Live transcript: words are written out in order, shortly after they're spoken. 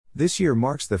This year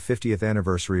marks the 50th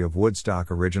anniversary of Woodstock,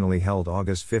 originally held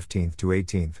August 15 to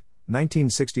 18,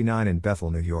 1969 in Bethel,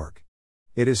 New York.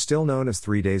 It is still known as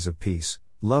 3 Days of Peace,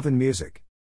 Love and Music.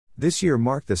 This year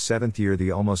marked the 7th year the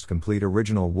almost complete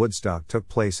original Woodstock took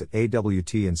place at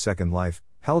AWT in Second Life,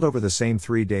 held over the same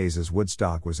 3 days as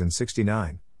Woodstock was in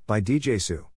 '69, by DJ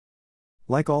Sue.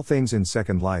 Like all things in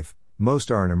Second Life,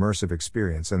 most are an immersive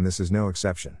experience, and this is no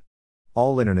exception.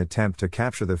 All in an attempt to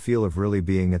capture the feel of really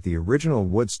being at the original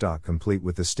Woodstock, complete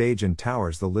with the stage and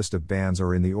towers. The list of bands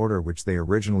are in the order which they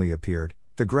originally appeared,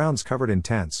 the grounds covered in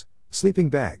tents, sleeping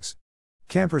bags,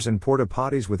 campers and porta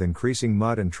potties with increasing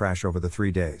mud and trash over the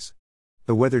 3 days.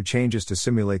 The weather changes to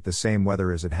simulate the same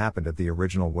weather as it happened at the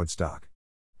original Woodstock.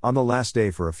 On the last day,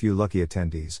 for a few lucky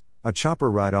attendees, a chopper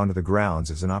ride onto the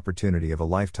grounds is an opportunity of a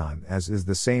lifetime, as is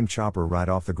the same chopper ride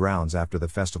off the grounds after the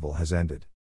festival has ended.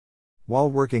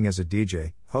 While working as a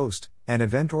DJ, host, and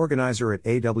event organizer at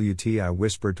AWT, I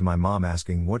whispered to my mom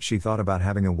asking what she thought about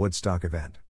having a Woodstock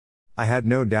event. I had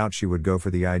no doubt she would go for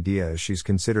the idea, as she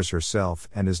considers herself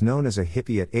and is known as a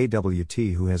hippie at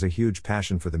AWT who has a huge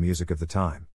passion for the music of the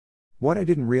time. What I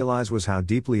didn't realize was how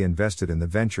deeply invested in the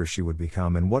venture she would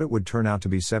become and what it would turn out to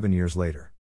be 7 years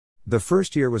later. The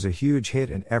first year was a huge hit,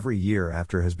 and every year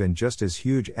after has been just as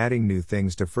huge, adding new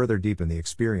things to further deepen the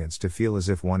experience to feel as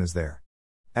if one is there.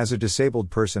 As a disabled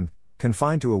person,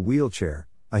 confined to a wheelchair,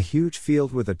 a huge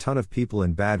field with a ton of people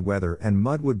in bad weather and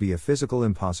mud would be a physical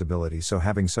impossibility, so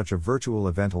having such a virtual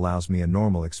event allows me a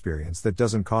normal experience that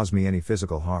doesn't cause me any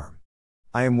physical harm.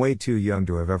 I am way too young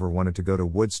to have ever wanted to go to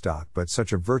Woodstock, but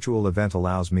such a virtual event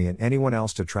allows me and anyone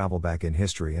else to travel back in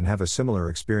history and have a similar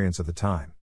experience of the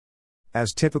time.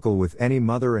 As typical with any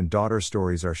mother and daughter,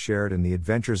 stories are shared, and the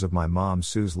adventures of my mom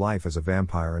Sue's life as a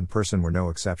vampire in person were no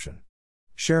exception.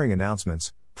 Sharing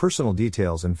announcements, personal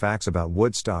details and facts about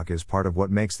Woodstock is part of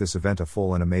what makes this event a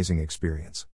full and amazing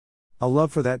experience. A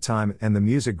love for that time and the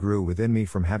music grew within me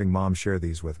from having mom share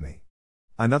these with me.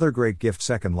 Another great gift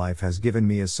Second Life has given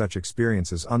me is such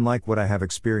experiences unlike what I have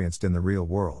experienced in the real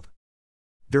world.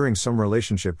 During some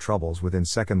relationship troubles within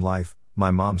Second Life,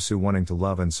 my mom Sue wanting to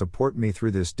love and support me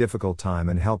through this difficult time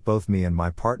and help both me and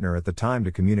my partner at the time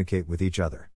to communicate with each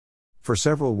other. For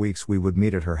several weeks we would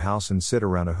meet at her house and sit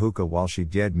around a hookah while she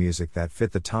did music that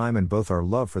fit the time and both our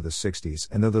love for the 60s,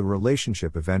 and though the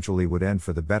relationship eventually would end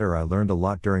for the better, I learned a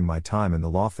lot during my time in the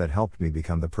loft that helped me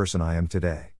become the person I am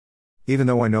today. Even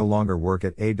though I no longer work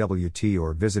at AWT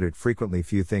or visit it frequently,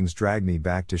 few things drag me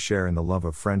back to share in the love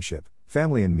of friendship,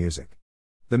 family and music.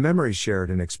 The memories shared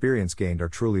and experience gained are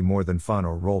truly more than fun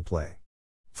or role play.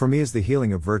 For me is the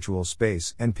healing of virtual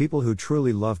space and people who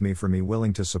truly love me, for me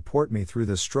willing to support me through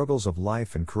the struggles of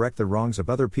life and correct the wrongs of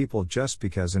other people just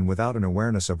because and without an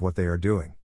awareness of what they are doing.